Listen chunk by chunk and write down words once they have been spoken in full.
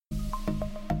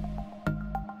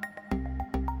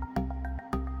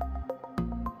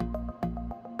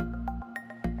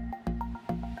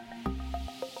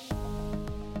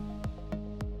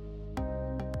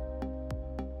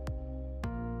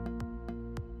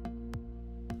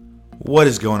What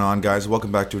is going on, guys?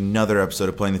 Welcome back to another episode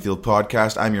of Playing the Field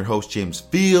podcast. I'm your host, James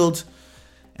Field,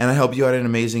 and I hope you had an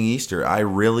amazing Easter. I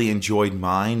really enjoyed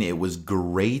mine. It was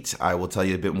great. I will tell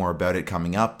you a bit more about it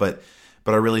coming up, but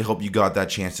I really hope you got that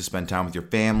chance to spend time with your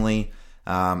family,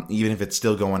 even if it's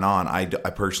still going on. I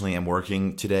personally am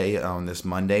working today on this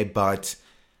Monday, but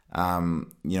a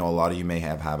lot of you may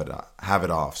have it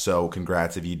off. So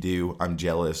congrats if you do. I'm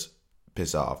jealous.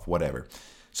 Piss off. Whatever.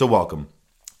 So welcome.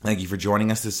 Thank you for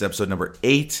joining us. This is episode number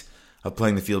 8 of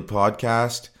Playing the Field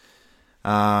podcast.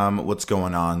 What's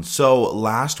going on? So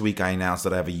last week I announced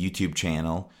that I have a YouTube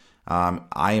channel.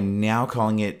 I am now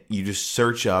calling it, you just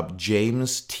search up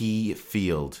James T.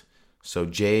 Field. So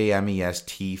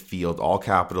J-A-M-E-S-T Field, all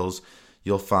capitals.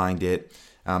 You'll find it.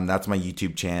 That's my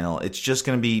YouTube channel. It's just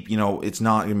going to be, it's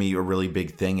not going to be a really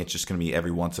big thing. It's just going to be every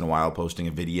once in a while posting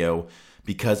a video.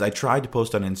 Because I tried to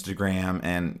post on Instagram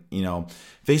and,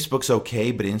 Facebook's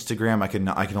okay, but Instagram,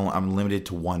 I'm limited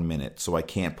to 1 minute, so I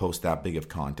can't post that big of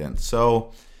content.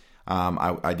 So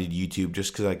I did YouTube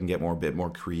just because I can get a bit more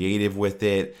creative with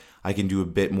it. I can do a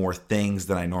bit more things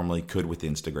than I normally could with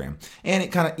Instagram. And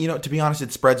it kind of, to be honest,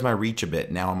 it spreads my reach a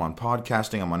bit. Now I'm on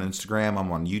podcasting, I'm on Instagram,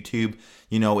 I'm on YouTube.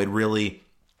 It really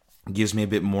gives me a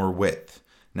bit more width.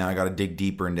 Now I got to dig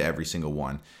deeper into every single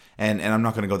one. And I'm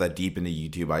not going to go that deep into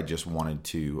YouTube. I just wanted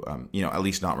to, at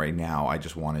least not right now. I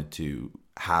just wanted to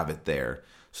have it there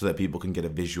so that people can get a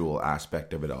visual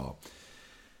aspect of it all.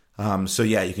 So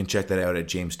yeah, you can check that out at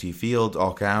James T. Field,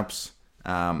 all caps.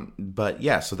 But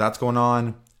yeah, so that's going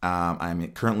on. I'm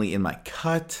currently in my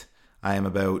cut. I am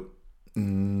about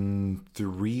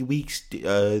 3 weeks.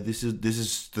 This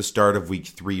is the start of week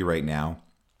 3 right now,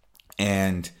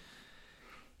 and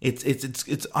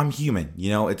It's I'm human,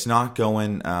 it's not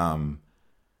going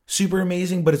super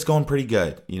amazing, but it's going pretty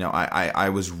good. I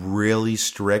was really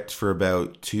strict for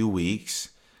about 2 weeks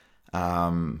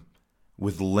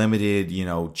with limited,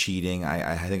 cheating.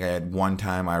 I think I had one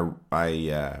time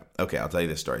okay, I'll tell you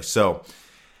this story. So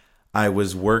I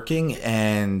was working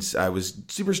and I was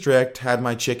super strict, had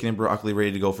my chicken and broccoli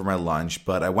ready to go for my lunch,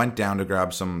 but I went down to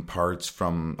grab some parts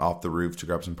from off the roof to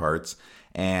grab some parts.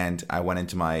 And I went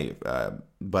into my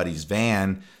buddy's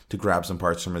van to grab some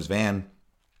parts from his van.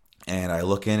 And I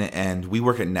look in it, and we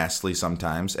work at Nestle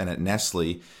sometimes. And at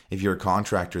Nestle, if you're a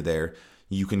contractor there,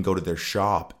 you can go to their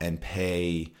shop and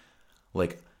pay,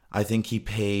 I think he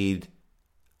paid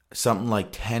something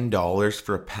like $10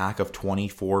 for a pack of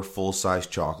 24 full-size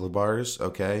chocolate bars,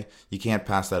 okay? You can't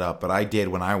pass that up, but I did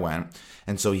when I went.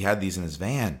 And so he had these in his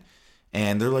van.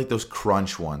 And they're like those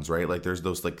crunch ones, right? Like there's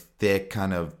those thick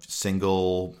kind of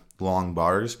single long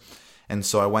bars. And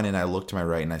so I went in, I looked to my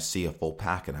right and I see a full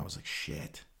pack and I was like,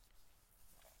 shit.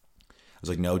 I was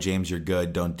like, no, James, you're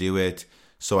good. Don't do it.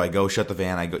 So I go shut the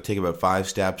van. I go take about 5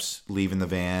 steps, leaving the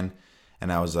van.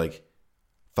 And I was like,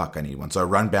 fuck, I need one. So I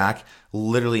run back,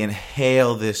 literally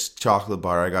inhale this chocolate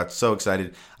bar. I got so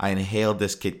excited. I inhaled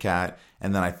this Kit Kat.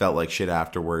 And then I felt like shit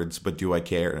afterwards, but do I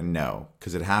care? No,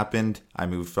 because it happened. I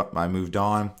moved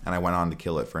on, and I went on to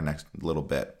kill it for a next little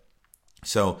bit.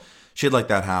 So shit like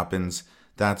that happens.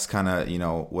 That's kind of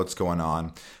what's going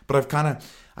on. But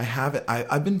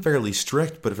I've been fairly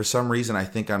strict, but for some reason I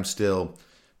think I'm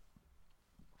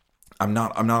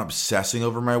not obsessing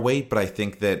over my weight, but I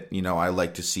think that I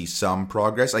like to see some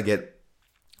progress. I get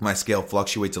my scale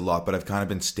fluctuates a lot, but I've kind of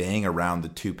been staying around the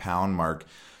 2 pound mark,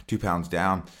 2 pounds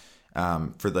down.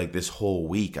 For this whole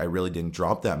week, I really didn't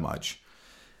drop that much.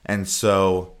 And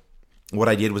so what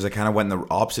I did was I kind of went in the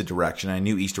opposite direction. I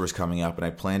knew Easter was coming up and I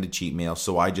planned a cheat meal.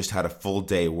 So I just had a full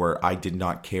day where I did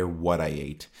not care what I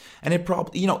ate. And it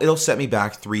probably, it'll set me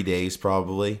back 3 days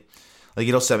probably.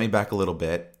 It'll set me back a little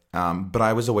bit. But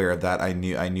I was aware of that. I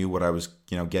knew what I was,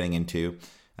 getting into.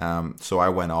 So I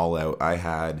went all out. I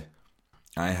had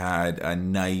a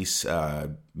nice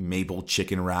maple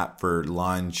chicken wrap for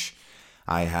lunch.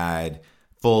 I had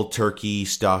full turkey,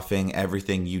 stuffing,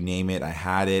 everything, you name it, I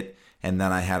had it. And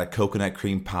then I had a coconut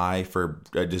cream pie for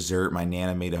a dessert. My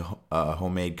Nana made a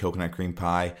homemade coconut cream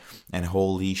pie. And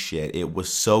holy shit, it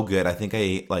was so good. I think I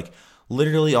ate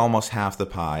literally almost half the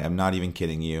pie. I'm not even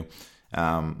kidding you.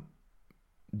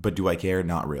 But do I care?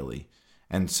 Not really.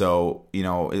 And so,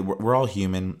 we're all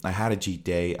human. I had a cheat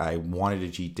day. I wanted a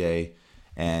cheat day.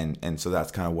 And so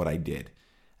that's kind of what I did.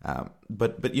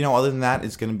 But other than that,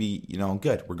 it's going to be,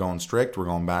 good. We're going strict. We're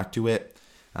going back to it.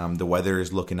 The weather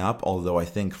is looking up, although I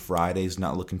think Friday's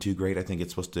not looking too great. I think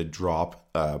it's supposed to drop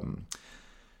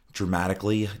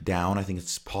dramatically down. I think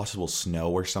it's possible snow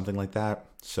or something like that.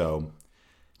 So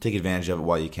take advantage of it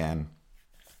while you can.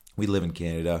 We live in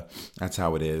Canada. That's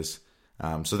how it is.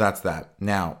 So that's that.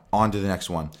 Now, on to the next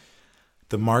one.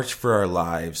 the March for Our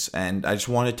Lives, and I just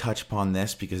want to touch upon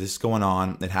this because this is going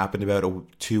on. It happened about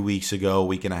 2 weeks ago, a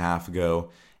week and a half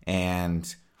ago,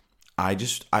 and I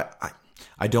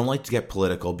don't like to get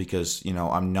political because,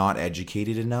 I'm not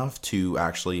educated enough to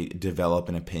actually develop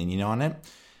an opinion on it,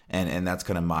 and that's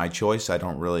kind of my choice. I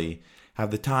don't really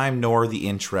have the time nor the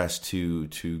interest to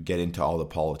get into all the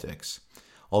politics.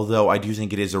 Although I do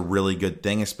think it is a really good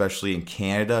thing, especially in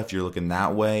Canada, if you're looking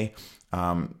that way.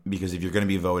 Because if you're going to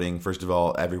be voting, first of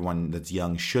all, everyone that's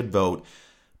young should vote,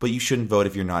 but you shouldn't vote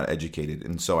if you're not educated.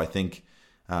 And so I think,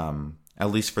 at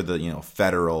least for the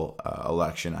federal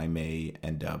election, I may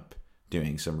end up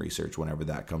doing some research whenever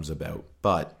that comes about.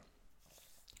 But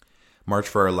March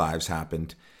for Our Lives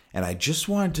happened, and I just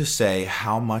wanted to say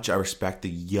how much I respect the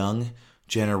young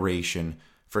generation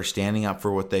for standing up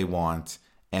for what they want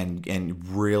and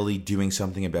really doing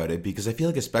something about it, because I feel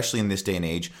like, especially in this day and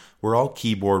age, we're all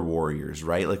keyboard warriors,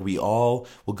 right? Like, we all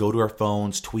will go to our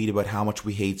phones, tweet about how much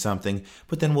we hate something,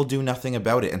 but then we'll do nothing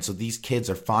about it. And so these kids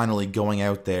are finally going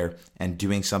out there and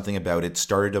doing something about it,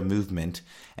 started a movement,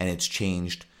 and it's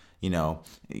changed.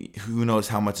 Who knows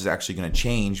how much is actually going to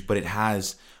change, but it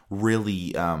has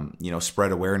really,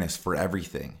 spread awareness for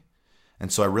everything.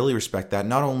 And so I really respect that.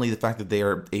 Not only the fact that they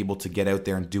are able to get out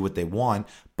there and do what they want,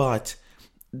 but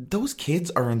those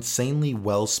kids are insanely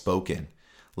well-spoken.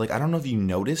 Like, I don't know if you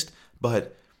noticed,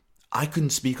 but I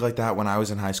couldn't speak like that when I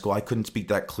was in high school. I couldn't speak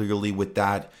that clearly with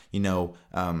that,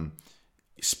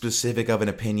 specific of an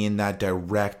opinion, that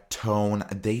direct tone.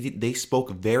 They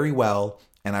spoke very well,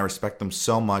 and I respect them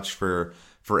so much for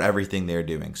everything they're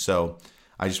doing. So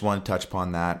I just want to touch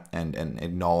upon that and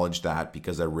acknowledge that,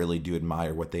 because I really do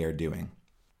admire what they are doing.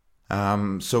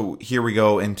 So here we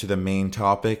go into the main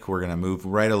topic. We're going to move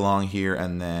right along here,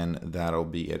 and then that'll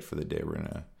be it for the day.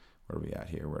 Where are we at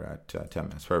here? We're at 10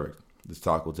 minutes. Perfect. This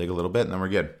talk will take a little bit, and then we're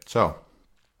good. So,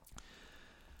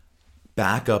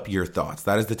 back up your thoughts.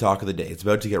 That is the talk of the day. It's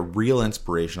about to get real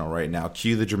inspirational right now.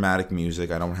 Cue the dramatic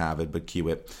music. I don't have it, but cue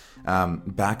it.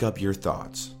 Back up your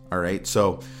thoughts. All right?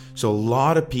 So a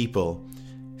lot of people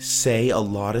say a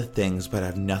lot of things, but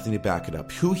have nothing to back it up.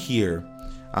 Who here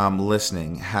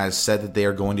listening has said that they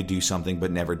are going to do something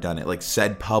but never done it? Like,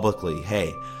 said publicly,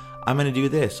 hey, I'm going to do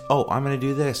this. Oh, I'm going to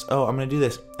do this. Oh, I'm going to do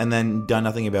this. And then done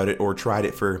nothing about it, or tried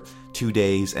it for 2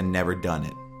 days and never done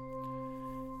it.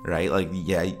 Right? Like,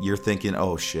 yeah, you're thinking,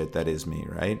 oh shit, that is me,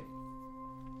 right?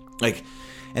 Like,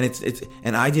 and it's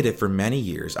and I did it for many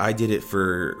years. I did it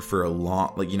for a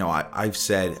long, like, I've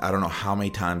said, I don't know how many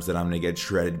times that I'm going to get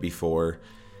shredded before.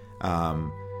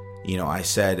 I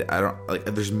said, I don't, like,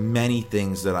 there's many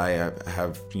things that I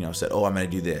have said, oh, I'm going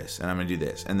to do this and I'm going to do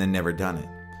this, and then never done it.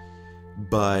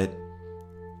 But,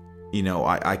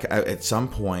 I at some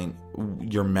point,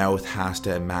 your mouth has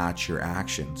to match your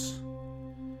actions.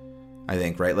 I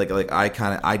think, right? Like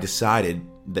I decided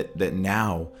that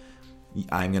now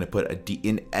I'm going to put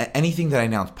in anything that I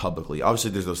announce publicly.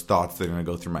 Obviously, there's those thoughts that are going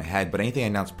to go through my head, but anything I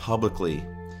announce publicly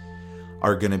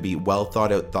are going to be well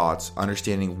thought out thoughts,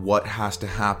 understanding what has to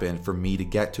happen for me to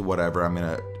get to whatever I'm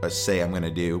going to say I'm going to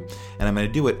do, and I'm going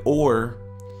to do it. Or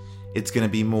it's going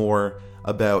to be more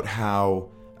about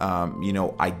how,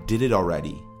 I did it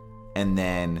already, and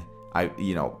then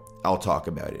I'll talk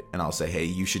about it and I'll say, hey,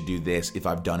 you should do this. If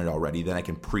I've done it already, then I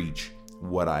can preach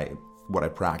what I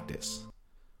practice.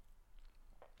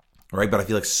 Right? But I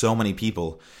feel like so many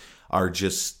people are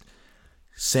just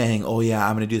saying, oh yeah,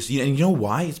 I'm going to do this. And you know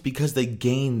why? It's because they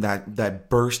gain that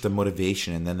burst of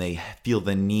motivation, and then they feel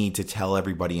the need to tell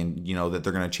everybody and, that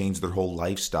they're going to change their whole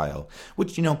lifestyle,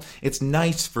 which, it's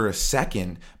nice for a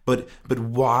second, but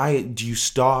why do you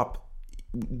stop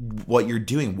what you're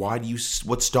doing?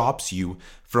 What stops you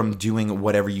from doing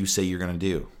whatever you say you're going to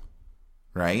do?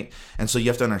 Right? And so you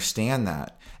have to understand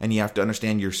that, and you have to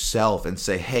understand yourself and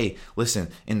say, hey, listen,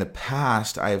 in the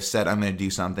past I have said I'm going to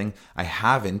do something, I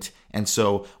haven't, and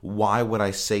so why would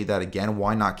I say that again?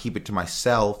 Why not keep it to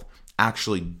myself,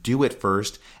 actually do it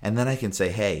first, and then I can say,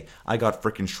 hey, I got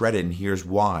freaking shredded and here's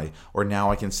why. Or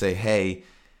now I can say, hey,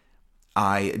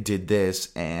 I did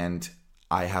this and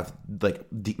I have,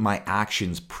 my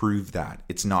actions prove that.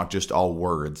 It's not just all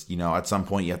words. At some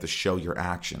point you have to show your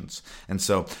actions. And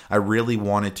so I really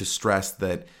wanted to stress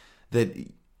that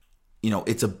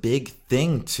it's a big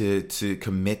thing to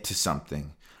commit to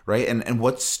something, right? And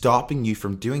what's stopping you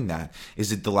from doing that?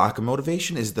 Is it the lack of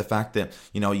motivation? Is it the fact that,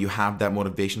 you have that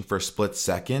motivation for a split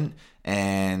second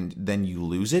and then you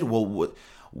lose it? Well,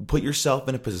 put yourself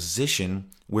in a position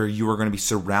where you are going to be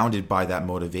surrounded by that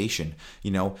motivation.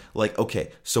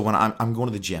 Okay, so when I'm going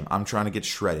to the gym, I'm trying to get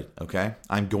shredded, okay?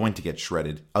 I'm going to get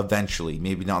shredded eventually.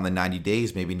 Maybe not in the 90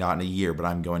 days, maybe not in a year, but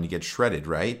I'm going to get shredded,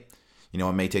 right?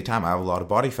 It may take time. I have a lot of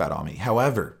body fat on me.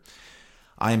 However,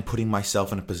 I am putting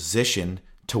myself in a position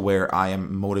to where I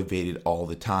am motivated all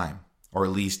the time, or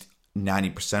at least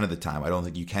 90% of the time. I don't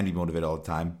think you can be motivated all the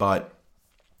time, but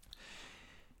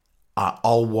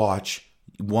I'll watch.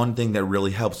 One thing that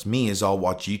really helps me is I'll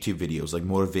watch YouTube videos, like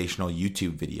motivational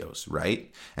YouTube videos,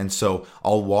 right? And so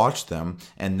I'll watch them,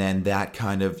 and then that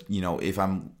kind of, if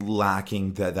I'm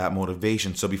lacking that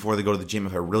motivation. So before they go to the gym,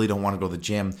 if I really don't want to go to the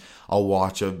gym, I'll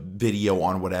watch a video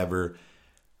on whatever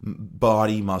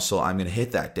body muscle I'm going to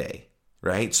hit that day,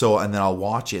 right? So, and then I'll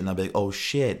watch it and I'll be like, oh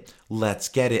shit, let's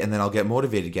get it. And then I'll get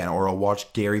motivated again. Or I'll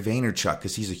watch Gary Vaynerchuk,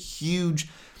 because he's a huge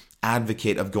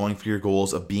advocate of going for your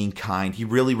goals, of being kind. He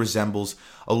really resembles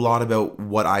a lot about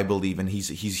what I believe in.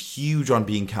 He's huge on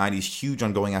being kind. He's huge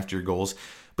on going after your goals,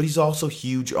 but he's also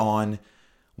huge on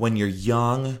when you're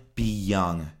young, be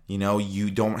young.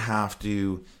 You don't have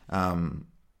to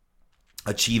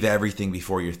achieve everything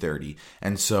before you're 30.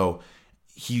 And so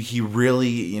he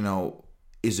really,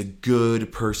 is a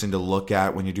good person to look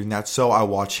at when you're doing that. So I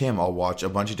watch him. I'll watch a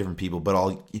bunch of different people, but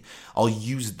I'll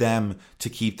use them to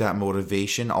keep that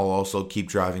motivation. I'll also keep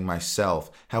driving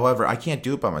myself. However, I can't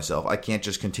do it by myself. I can't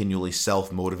just continually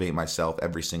self-motivate myself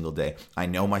every single day. I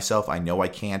know myself. I know I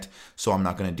can't, so I'm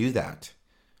not going to do that,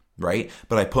 right?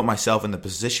 But I put myself in the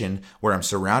position where I'm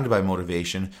surrounded by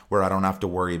motivation, where I don't have to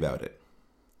worry about it,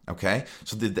 okay?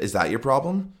 So is that your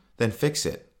problem? Then fix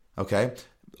it, okay?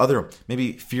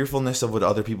 Maybe fearfulness of what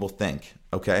other people think,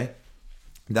 okay?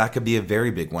 That could be a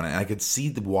very big one. And I could see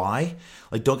why.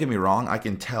 Like, don't get me wrong, I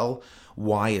can tell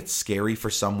why it's scary for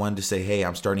someone to say, hey,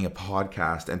 I'm starting a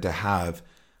podcast, and to have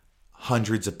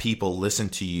hundreds of people listen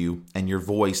to you and your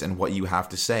voice and what you have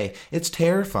to say. It's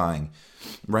terrifying,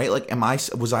 right? Like,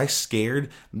 was I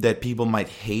scared that people might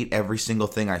hate every single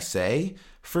thing I say?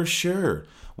 For sure.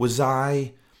 Was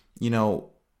I,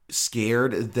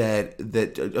 scared that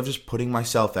of just putting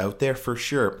myself out there? For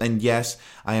sure. And yes,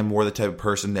 I am more the type of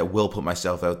person that will put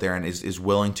myself out there and is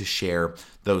willing to share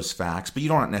those facts, but you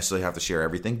don't necessarily have to share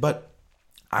everything. But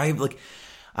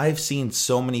I've seen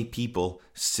so many people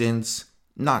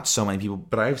not so many people,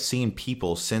 but I've seen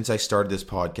people since I started this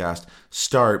podcast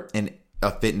start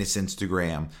a fitness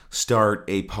Instagram, start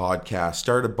a podcast,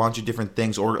 start a bunch of different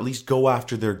things, or at least go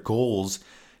after their goals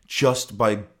just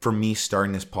for me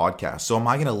starting this podcast. So am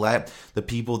I going to let the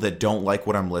people that don't like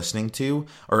what I'm listening to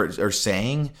or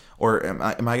saying, or am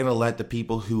I going to let the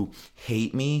people who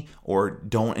hate me or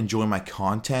don't enjoy my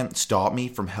content stop me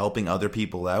from helping other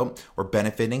people out, or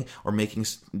benefiting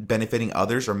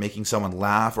others, or making someone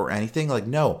laugh or anything? Like,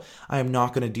 no, I am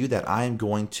not going to do that. I am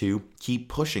going to keep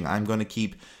pushing. I'm going to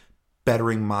keep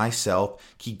bettering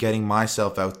myself, keep getting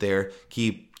myself out there,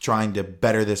 keep trying to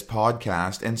better this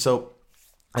podcast. And so,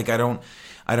 like, I don't,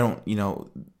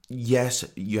 yes,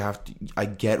 I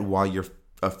get why you're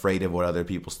afraid of what other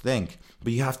people think,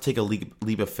 but you have to take a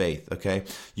leap of faith, okay?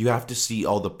 You have to see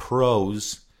all the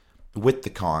pros with the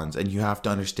cons, and you have to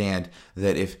understand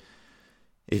that if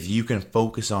you can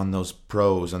focus on those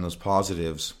pros and those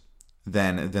positives,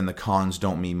 then the cons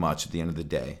don't mean much at the end of the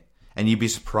day. And you'd be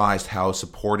surprised how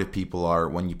supportive people are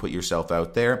when you put yourself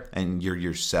out there and you're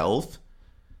yourself,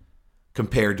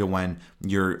 compared to when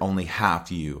you're only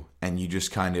half you and you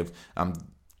just kind of,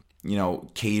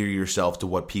 cater yourself to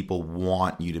what people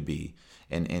want you to be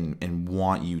and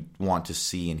want to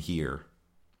see and hear.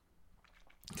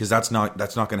 Because that's not going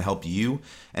to help you,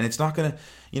 and it's not going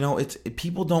to,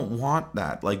 people don't want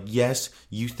that. Like, yes,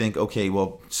 you think, okay,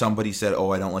 well, somebody said,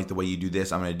 oh, I don't like the way you do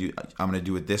this. I'm going to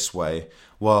do it this way.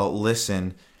 Well,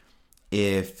 listen,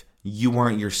 if you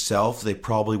weren't yourself, they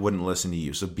probably wouldn't listen to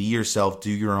you. So be yourself,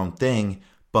 do your own thing,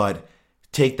 but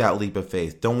take that leap of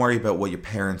faith. Don't worry about what your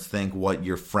parents think, what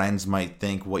your friends might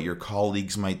think, what your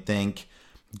colleagues might think.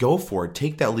 Go for it.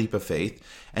 Take that leap of faith,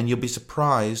 and you'll be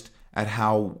surprised at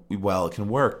how well it can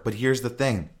work. But here's the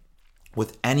thing.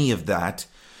 With any of that,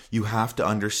 you have to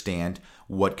understand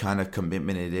what kind of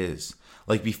commitment it is.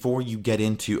 Like, before you get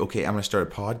into, okay, I'm going to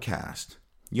start a podcast,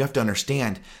 you have to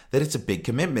understand that it's a big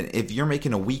commitment. If you're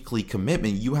making a weekly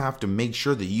commitment, you have to make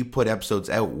sure that you put episodes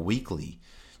out weekly.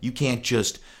 You can't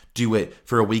just do it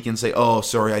for a week and say, oh,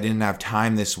 sorry, I didn't have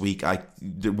time this week.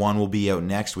 The one will be out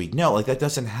next week. No, like, that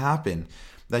doesn't happen.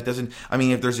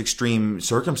 If there's extreme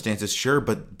circumstances, sure,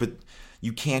 but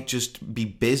you can't just be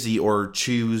busy or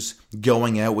choose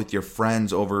going out with your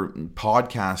friends over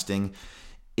podcasting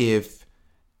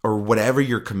or whatever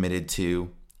you're committed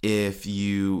to, if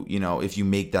you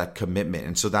make that commitment.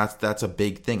 And so that's a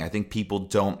big thing. I think people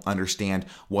don't understand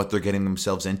what they're getting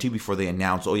themselves into before they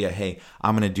announce, oh yeah, hey,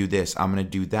 I'm going to do this, I'm going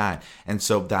to do that. And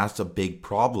so that's a big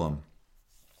problem.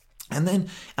 And then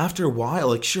after a while,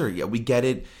 like, sure, yeah, we get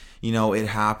it. it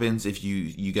happens if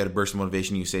you get a burst of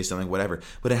motivation, you say something, whatever.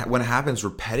 But when it happens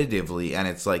repetitively and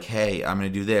it's like, hey, I'm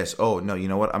going to do this. Oh, no, you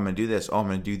know what? I'm going to do this. Oh, I'm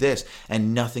going to do this.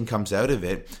 And nothing comes out of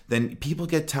it. Then people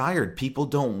get tired. People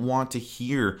don't want to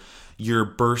hear your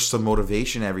bursts of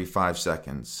motivation every 5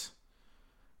 seconds,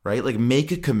 right? Like,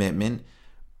 make a commitment,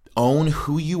 own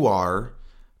who you are,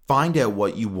 find out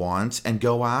what you want, and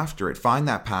go after it. Find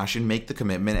that passion, make the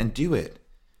commitment, and do it.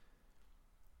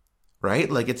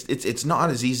 Right? Like, it's not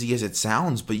as easy as it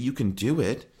sounds, but you can do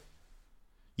it.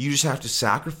 You just have to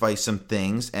sacrifice some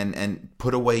things and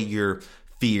put away your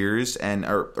fears and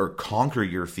or conquer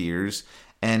your fears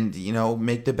and,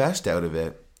 make the best out of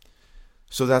it.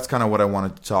 So that's kind of what I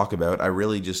wanted to talk about. I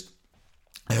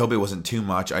hope it wasn't too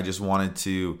much. I just wanted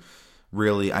to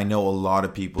really, I know a lot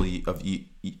of people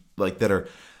like that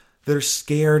are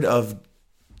scared of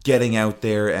getting out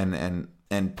there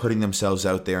and putting themselves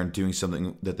out there and doing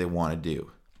something that they want to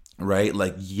do, right?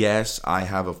 Like, yes, I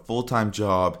have a full-time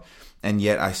job, and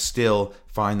yet I still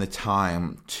find the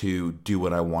time to do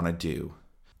what I want to do.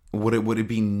 Would it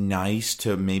be nice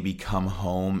to maybe come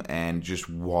home and just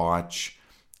watch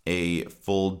a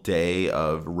full day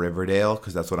of Riverdale,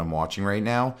 because that's what I'm watching right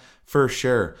now? For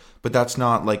sure. But that's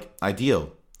not, like,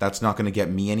 ideal. That's not going to get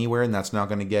me anywhere, and that's not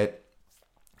going to get,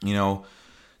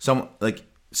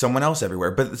 someone else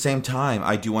everywhere. But at the same time,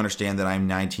 I do understand that I'm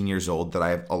 19 years old, that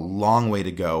I have a long way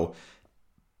to go,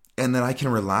 and that I can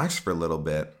relax for a little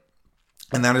bit.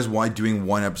 And that is why doing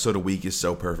one episode a week is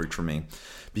so perfect for me,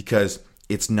 because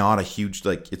it's not a huge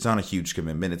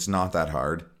commitment. It's not that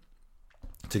hard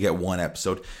to get one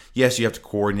episode. Yes, you have to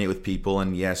coordinate with people,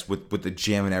 and yes, with the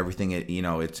gym and everything,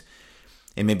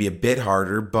 it may be a bit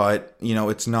harder, but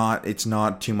it's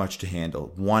not too much to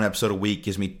handle. One episode a week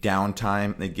gives me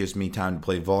downtime. It gives me time to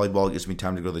play volleyball. It gives me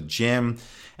time to go to the gym,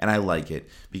 and I like it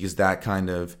because that kind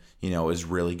of is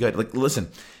really good. Like, listen,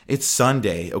 it's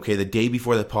Sunday, okay, the day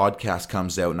before the podcast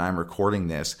comes out, and I'm recording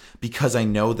this because I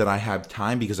know that I have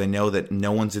time, because I know that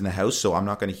no one's in the house, so I'm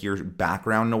not going to hear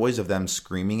background noise of them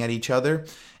screaming at each other,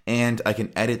 and I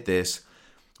can edit this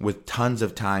with tons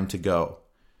of time to go.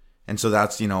 And so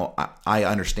that's, I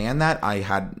understand that.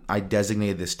 I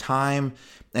designated this time,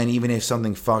 and even if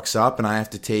something fucks up and I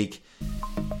have to take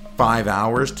 5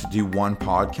 hours to do one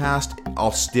podcast,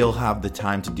 I'll still have the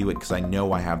time to do it because I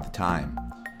know I have the time,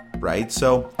 right?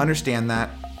 So understand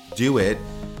that, do it,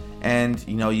 and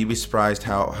you'd be surprised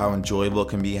how enjoyable it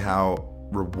can be, how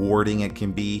rewarding it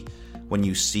can be when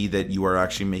you see that you are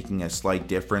actually making a slight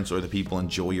difference, or that people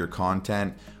enjoy your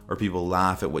content, or people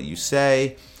laugh at what you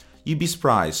say. You'd be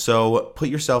surprised. So put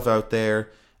yourself out there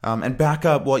and back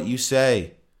up what you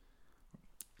say.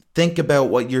 Think about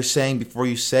what you're saying before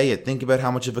you say it. Think about how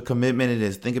much of a commitment it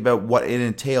is. Think about what it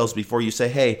entails before you say,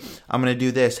 hey, I'm going to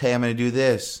do this. Hey, I'm going to do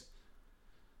this.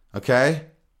 Okay?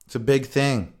 It's a big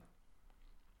thing.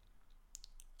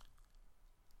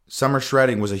 Summer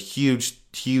shredding was a huge,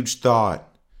 huge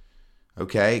thought.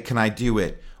 Okay? Can I do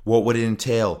it? What would it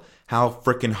entail? How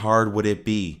freaking hard would it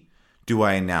be? Do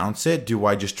I announce it? Do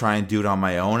I just try and do it on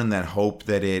my own and then hope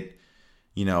that it,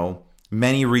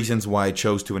 many reasons why I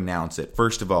chose to announce it.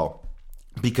 First of all,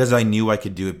 because I knew I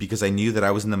could do it, because I knew that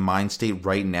I was in the mind state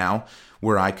right now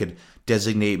where I could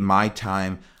designate my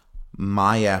time,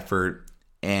 my effort,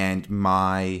 and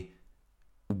my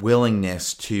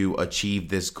willingness to achieve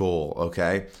this goal,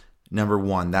 okay? Number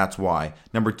one, that's why.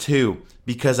 Number two,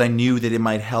 because I knew that it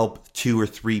might help 2 or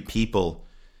 3 people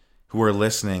who are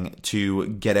listening to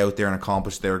get out there and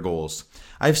accomplish their goals.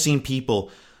 I've seen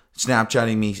people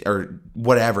Snapchatting me or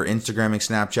whatever, Instagramming,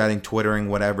 Snapchatting, Twittering,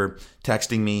 whatever,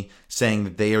 texting me saying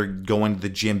that they are going to the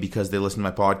gym because they listen to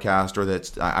my podcast, or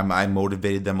that I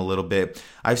motivated them a little bit.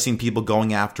 I've seen people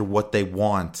going after what they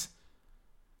want,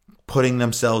 putting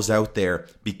themselves out there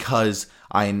because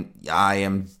I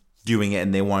am doing it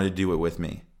and they want to do it with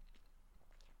me.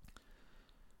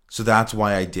 So that's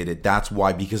why I did it. That's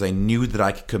why, because I knew that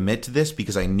I could commit to this,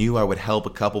 because I knew I would help a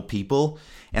couple people,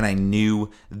 and I knew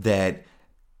that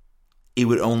it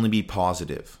would only be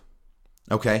positive.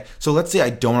 Okay? So let's say I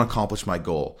don't accomplish my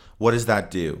goal. What does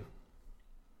that do?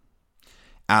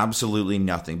 Absolutely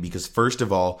nothing. Because first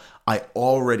of all, I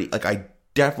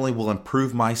definitely will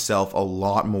improve myself a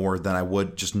lot more than I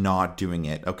would just not doing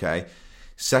it. Okay?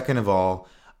 Second of all,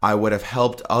 I would have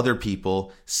helped other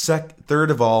people.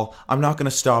 Third of all, I'm not going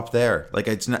to stop there. Like,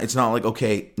 it's not like,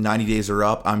 okay, 90 days are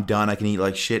up, I'm done, I can eat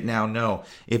like shit now. No.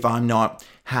 If I'm not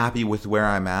happy with where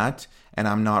I'm at, and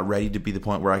I'm not ready to be the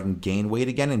point where I can gain weight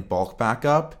again and bulk back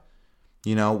up,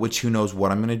 which who knows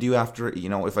what I'm going to do after,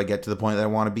 if I get to the point that I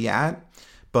want to be at.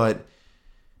 But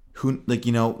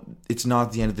it's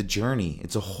not the end of the journey.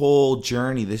 It's a whole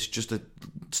journey. This is just a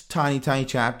tiny, tiny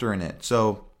chapter in it.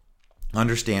 So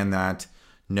understand that,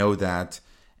 know that,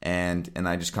 and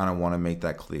I just kind of want to make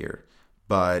that clear.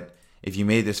 But if you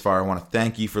made it this far, I want to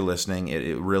thank you for listening.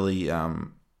 It really,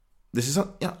 I'm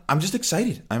just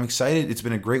excited. I'm excited. It's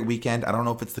been a great weekend. I don't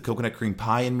know if it's the coconut cream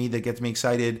pie in me that gets me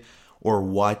excited or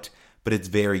what, but it's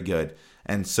very good.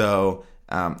 And so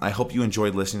I hope you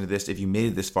enjoyed listening to this. If you made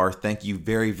it this far, thank you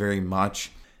very, very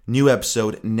much. New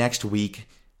episode next week.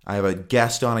 I have a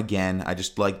guest on again. I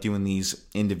just like doing these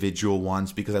individual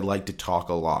ones because I like to talk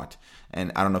a lot.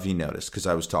 And I don't know if you noticed because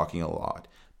I was talking a lot.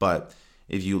 But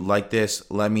if you like this,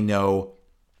 let me know.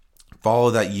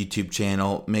 Follow that YouTube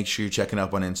channel. Make sure you're checking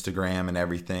up on Instagram and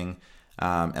everything.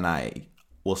 And I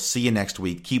will see you next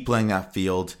week. Keep playing that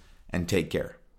field and take care.